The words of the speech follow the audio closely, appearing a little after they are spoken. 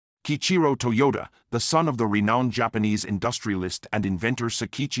Kiichiro Toyoda, the son of the renowned Japanese industrialist and inventor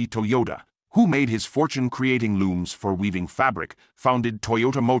Kiichiro Toyoda, who made his fortune creating looms for weaving fabric, founded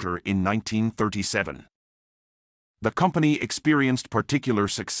Toyota Motor in 1937. The company experienced particular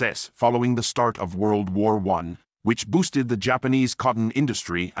success following the start of World War I, which boosted the Japanese cotton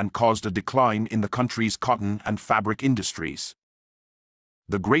industry and caused a decline in the country's cotton and fabric industries.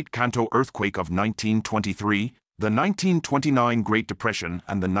 The Great Kanto earthquake of 1923, the 1929 Great Depression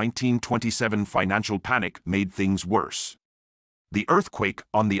and the 1927 financial panic made things worse. The earthquake,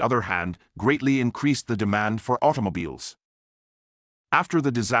 on the other hand, greatly increased the demand for automobiles. After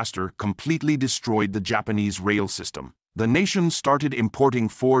the disaster completely destroyed the Japanese rail system, the nation started importing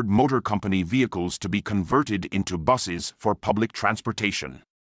Ford Motor Company vehicles to be converted into buses for public transportation.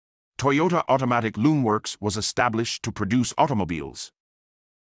 Toyota Automatic Loom Works was established to produce automobiles.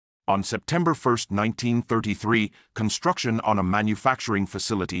 On September 1, 1933, construction on a manufacturing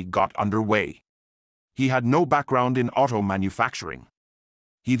facility got underway. He had no background in auto manufacturing.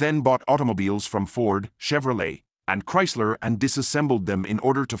 He then bought automobiles from Ford, Chevrolet, and Chrysler and disassembled them in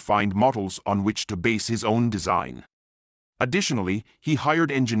order to find models on which to base his own design. Additionally, he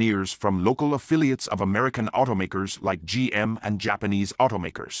hired engineers from local affiliates of American automakers like GM and Japanese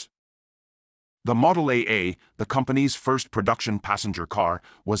automakers. The Model AA, the company's first production passenger car,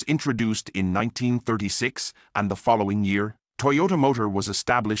 was introduced in 1936, and the following year, Toyota Motor was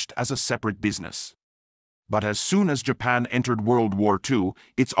established as a separate business. But as soon as Japan entered World War II,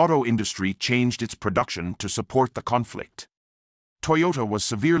 its auto industry changed its production to support the conflict. Toyota was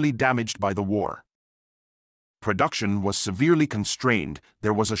severely damaged by the war. Production was severely constrained,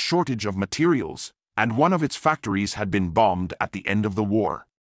 there was a shortage of materials, and one of its factories had been bombed at the end of the war.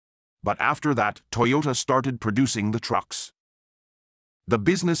 But after that, Toyota started producing the trucks. The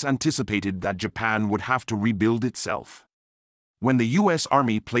business anticipated that Japan would have to rebuild itself. When the U.S.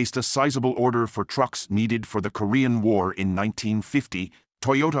 Army placed a sizable order for trucks needed for the Korean War in 1950,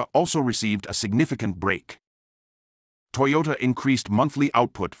 Toyota also received a significant break. Toyota increased monthly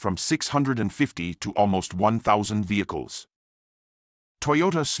output from 650 to almost 1,000 vehicles.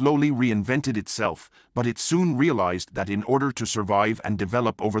 Toyota slowly reinvented itself, but it soon realized that in order to survive and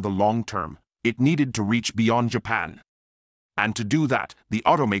develop over the long term, it needed to reach beyond Japan. And to do that, the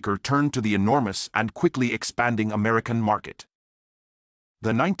automaker turned to the enormous and quickly expanding American market.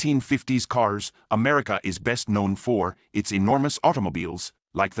 The 1950s cars, America is best known for its enormous automobiles,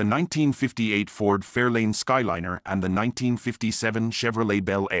 like the 1958 Ford Fairlane Skyliner and the 1957 Chevrolet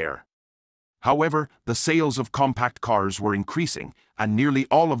Bel Air. However, the sales of compact cars were increasing, and nearly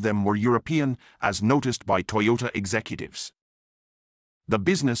all of them were European, as noticed by Toyota executives. The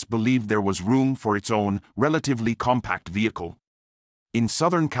business believed there was room for its own, relatively compact vehicle. In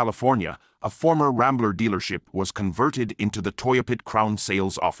Southern California, a former Rambler dealership was converted into the Toyopit Crown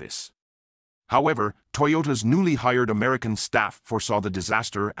sales office. However, Toyota's newly hired American staff foresaw the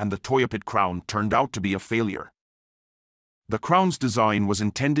disaster and the Toyopit Crown turned out to be a failure. The Crown's design was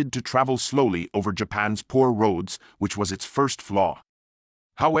intended to travel slowly over Japan's poor roads, which was its first flaw.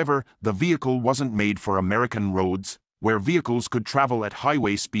 However, the vehicle wasn't made for American roads, where vehicles could travel at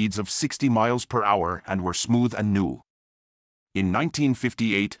highway speeds of 60 miles per hour and were smooth and new. In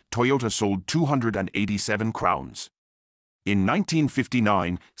 1958, Toyota sold 287 Crowns. In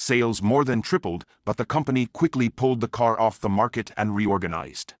 1959, sales more than tripled, but the company quickly pulled the car off the market and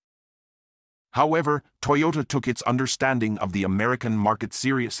reorganized. However, Toyota took its understanding of the American market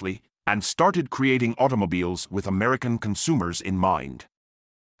seriously and started creating automobiles with American consumers in mind.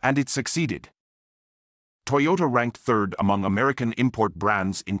 And it succeeded. Toyota ranked third among American import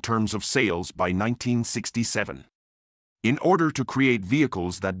brands in terms of sales by 1967. In order to create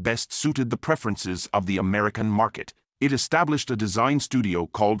vehicles that best suited the preferences of the American market, it established a design studio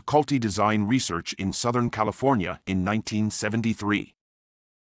called Culti Design Research in Southern California in 1973.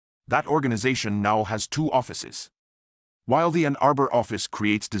 That organization now has 2 offices. While the Ann Arbor office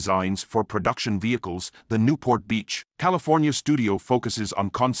creates designs for production vehicles, the Newport Beach, California studio focuses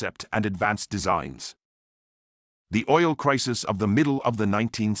on concept and advanced designs. The oil crisis of the middle of the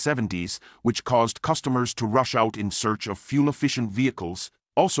 1970s, which caused customers to rush out in search of fuel-efficient vehicles,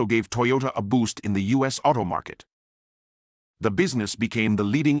 also gave Toyota a boost in the U.S. auto market. The business became the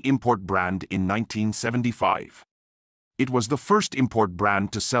leading import brand in 1975. It was the first import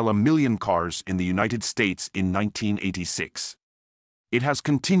brand to sell 1 million cars in the United States in 1986. It has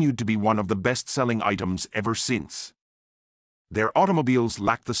continued to be one of the best-selling items ever since. Their automobiles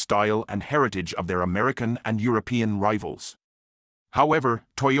lack the style and heritage of their American and European rivals. However,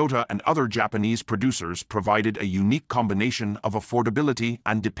 Toyota and other Japanese producers provided a unique combination of affordability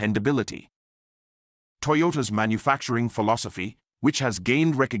and dependability. Toyota's manufacturing philosophy, which has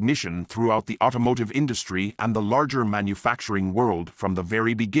gained recognition throughout the automotive industry and the larger manufacturing world from the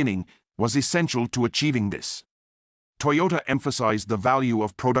very beginning, was essential to achieving this. Toyota emphasized the value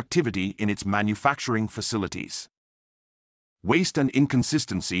of productivity in its manufacturing facilities. Waste and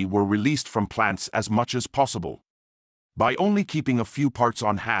inconsistency were released from plants as much as possible. By only keeping a few parts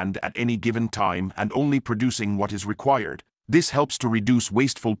on hand at any given time and only producing what is required, this helps to reduce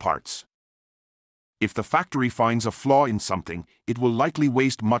wasteful parts. If the factory finds a flaw in something, it will likely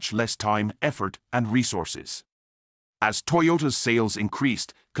waste much less time, effort, and resources. As Toyota's sales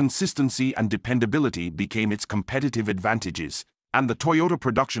increased, consistency and dependability became its competitive advantages, and the Toyota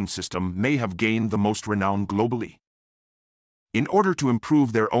production system may have gained the most renown globally. In order to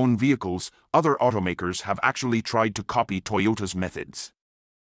improve their own vehicles, other automakers have actually tried to copy Toyota's methods.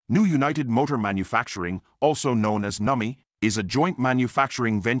 New United Motor Manufacturing, also known as NUMMI, is a joint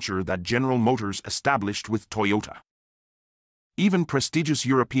manufacturing venture that General Motors established with Toyota. Even prestigious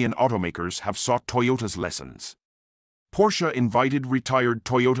European automakers have sought Toyota's lessons. Porsche invited retired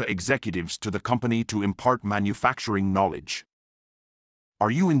Toyota executives to the company to impart manufacturing knowledge.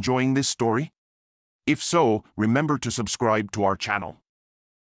 Are you enjoying this story? If so, remember to subscribe to our channel.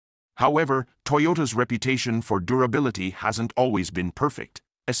 However, Toyota's reputation for durability hasn't always been perfect,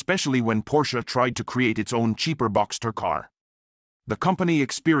 especially when Porsche tried to create its own cheaper Boxster car. The company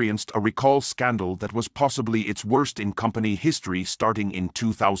experienced a recall scandal that was possibly its worst in company history starting in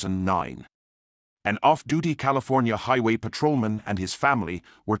 2009. An off-duty California highway patrolman and his family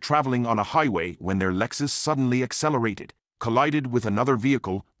were traveling on a highway when their Lexus suddenly accelerated, collided with another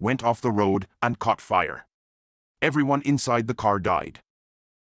vehicle, went off the road, and caught fire. Everyone inside the car died.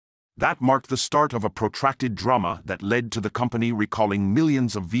 That marked the start of a protracted drama that led to the company recalling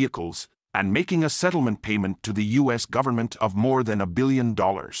millions of vehicles and making a settlement payment to the U.S. government of more than $1 billion.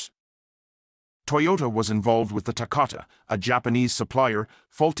 Toyota was involved with the Takata, a Japanese supplier,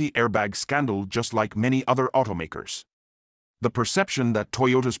 faulty airbag scandal just like many other automakers. The perception that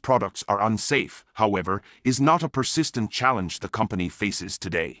Toyota's products are unsafe, however, is not a persistent challenge the company faces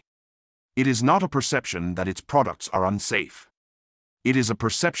today. It is not a perception that its products are unsafe. It is a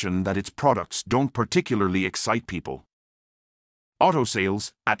perception that its products don't particularly excite people. Auto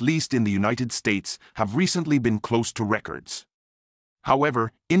sales, at least in the United States, have recently been close to records.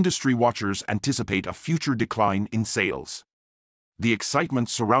 However, industry watchers anticipate a future decline in sales. The excitement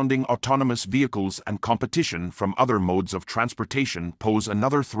surrounding autonomous vehicles and competition from other modes of transportation pose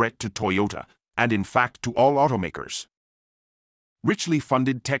another threat to Toyota, and in fact to all automakers. Richly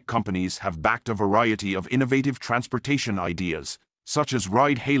funded tech companies have backed a variety of innovative transportation ideas, such as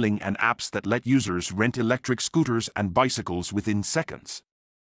ride-hailing and apps that let users rent electric scooters and bicycles within seconds.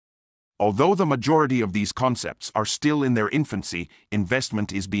 Although the majority of these concepts are still in their infancy,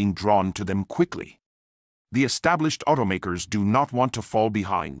 investment is being drawn to them quickly. The established automakers do not want to fall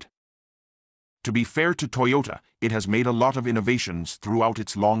behind. To be fair to Toyota, it has made a lot of innovations throughout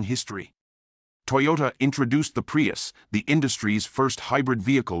its long history. Toyota introduced the Prius, the industry's first hybrid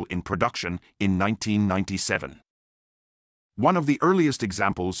vehicle in production, in 1997. One of the earliest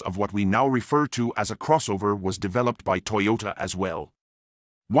examples of what we now refer to as a crossover was developed by Toyota as well.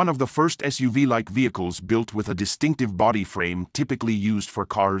 One of the first SUV-like vehicles built with a distinctive body frame typically used for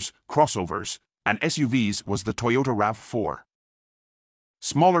cars, crossovers, and SUVs was the Toyota RAV4.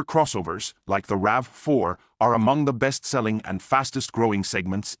 Smaller crossovers, like the RAV4, are among the best-selling and fastest-growing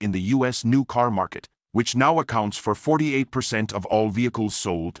segments in the U.S. new car market, which now accounts for 48% of all vehicles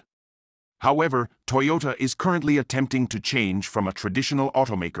sold. However, Toyota is currently attempting to change from a traditional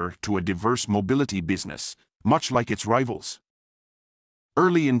automaker to a diverse mobility business, much like its rivals.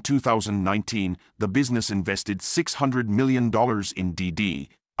 Early in 2019, the business invested $600 million in Didi,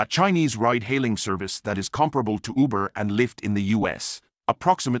 a Chinese ride-hailing service that is comparable to Uber and Lyft in the US,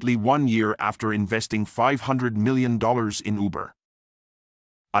 approximately 1 year after investing $500 million in Uber.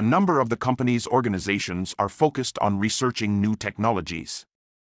 A number of the company's organizations are focused on researching new technologies.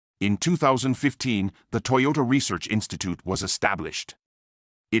 In 2015, the Toyota Research Institute was established.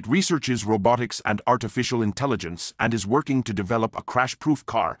 It researches robotics and artificial intelligence and is working to develop a crash-proof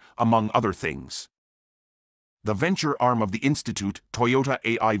car, among other things. The venture arm of the institute, Toyota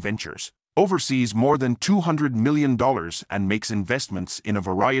AI Ventures, oversees more than $200 million and makes investments in a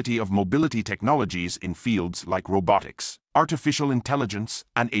variety of mobility technologies in fields like robotics, artificial intelligence,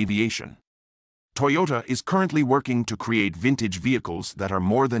 and aviation. Toyota is currently working to create vintage vehicles that are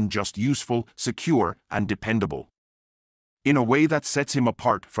more than just useful, secure, and dependable. In a way that sets him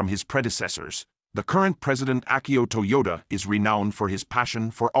apart from his predecessors, the current president Akio Toyoda is renowned for his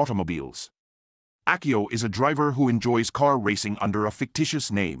passion for automobiles. Akio is a driver who enjoys car racing under a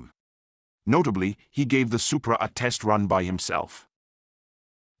fictitious name. Notably, he gave the Supra a test run by himself.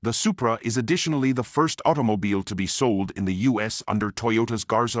 The Supra is additionally the first automobile to be sold in the US under Toyota's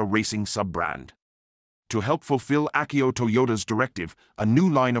Garza Racing sub-brand. To help fulfill Akio Toyoda's directive, a new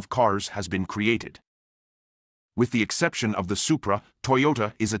line of cars has been created. With the exception of the Supra,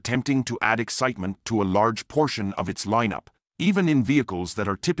 Toyota is attempting to add excitement to a large portion of its lineup, even in vehicles that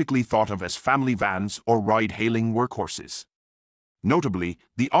are typically thought of as family vans or ride-hailing workhorses. Notably,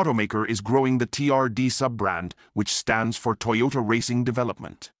 the automaker is growing the TRD sub-brand, which stands for Toyota Racing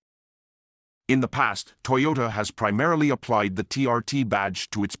Development. In the past, Toyota has primarily applied the TRT badge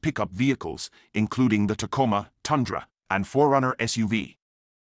to its pickup vehicles, including the Tacoma, Tundra, and 4Runner SUV.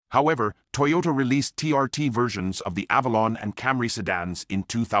 However, Toyota released TRT versions of the Avalon and Camry sedans in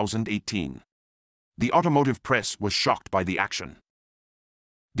 2018. The automotive press was shocked by the action.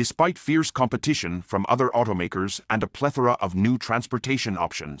 Despite fierce competition from other automakers and a plethora of new transportation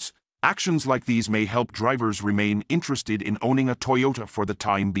options, actions like these may help drivers remain interested in owning a Toyota for the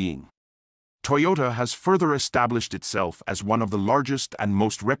time being. Toyota has further established itself as one of the largest and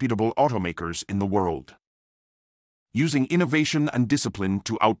most reputable automakers in the world. Using innovation and discipline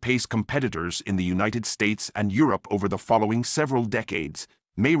to outpace competitors in the United States and Europe over the following several decades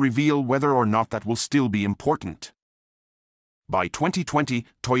may reveal whether or not that will still be important. By 2020,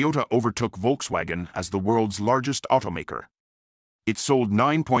 Toyota overtook Volkswagen as the world's largest automaker. It sold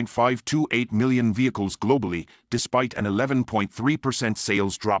 9.528 million vehicles globally, despite an 11.3%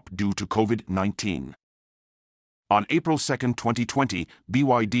 sales drop due to COVID-19. On April 2, 2020,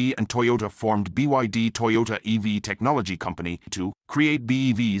 BYD and Toyota formed BYD Toyota EV Technology Company to create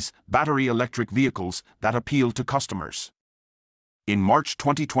BEVs, battery electric vehicles, that appeal to customers. In March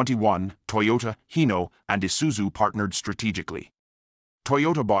 2021, Toyota, Hino, and Isuzu partnered strategically.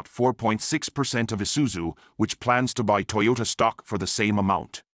 Toyota bought 4.6% of Isuzu, which plans to buy Toyota stock for the same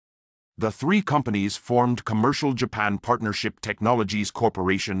amount. The three companies formed Commercial Japan Partnership Technologies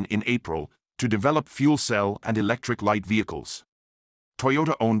Corporation in April to develop fuel cell and electric light vehicles.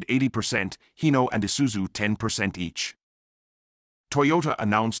 Toyota owned 80%, Hino and Isuzu 10% each. Toyota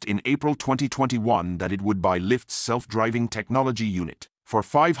announced in April 2021 that it would buy Lyft's self-driving technology unit for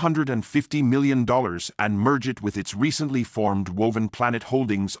 $550 million and merge it with its recently formed Woven Planet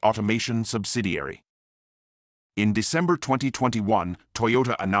Holdings automation subsidiary. In December 2021,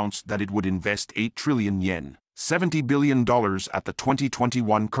 Toyota announced that it would invest 8 trillion yen, $70 billion at the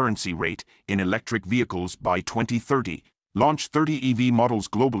 2021 currency rate, in electric vehicles by 2030, launch 30 EV models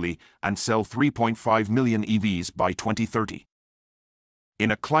globally, and sell 3.5 million EVs by 2030. In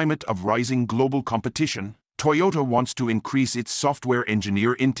a climate of rising global competition, Toyota wants to increase its software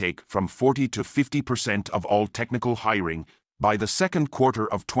engineer intake from 40 to 50% of all technical hiring by the second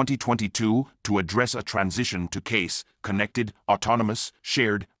quarter of 2022 to address a transition to CASE, connected, autonomous,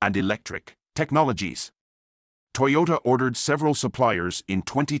 shared, and electric technologies. Toyota ordered several suppliers in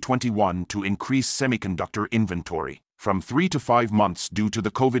 2021 to increase semiconductor inventory from 3 to 5 months due to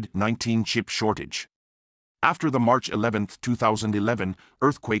the COVID-19 chip shortage. After the March 11, 2011,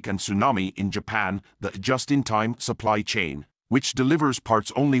 earthquake and tsunami in Japan, the just-in-time supply chain, which delivers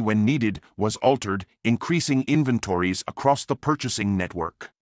parts only when needed, was altered, increasing inventories across the purchasing network.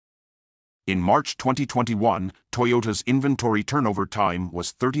 In March 2021, Toyota's inventory turnover time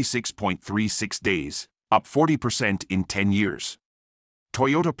was 36.36 days, up 40% in 10 years.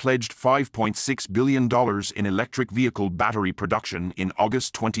 Toyota pledged $5.6 billion in electric vehicle battery production in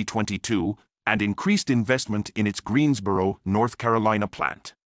August 2022 and increased investment in its Greensboro, North Carolina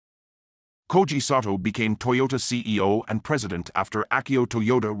plant. Koji Sato became Toyota CEO and president after Akio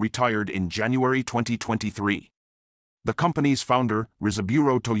Toyoda retired in January 2023. The company's founder,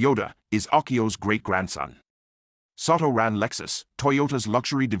 Rizaburo Toyoda, is Akio's great-grandson. Sato ran Lexus, Toyota's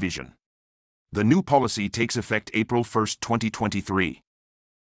luxury division. The new policy takes effect April 1, 2023.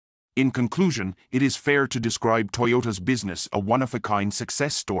 In conclusion, it is fair to describe Toyota's business a one-of-a-kind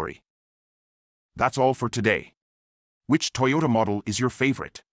success story. That's all for today. Which Toyota model is your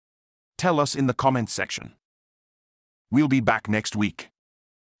favorite? Tell us in the comments section. We'll be back next week.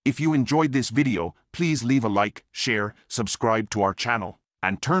 If you enjoyed this video, please leave a like, share, subscribe to our channel,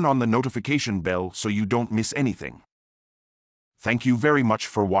 and turn on the notification bell so you don't miss anything. Thank you very much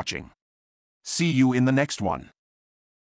for watching. See you in the next one.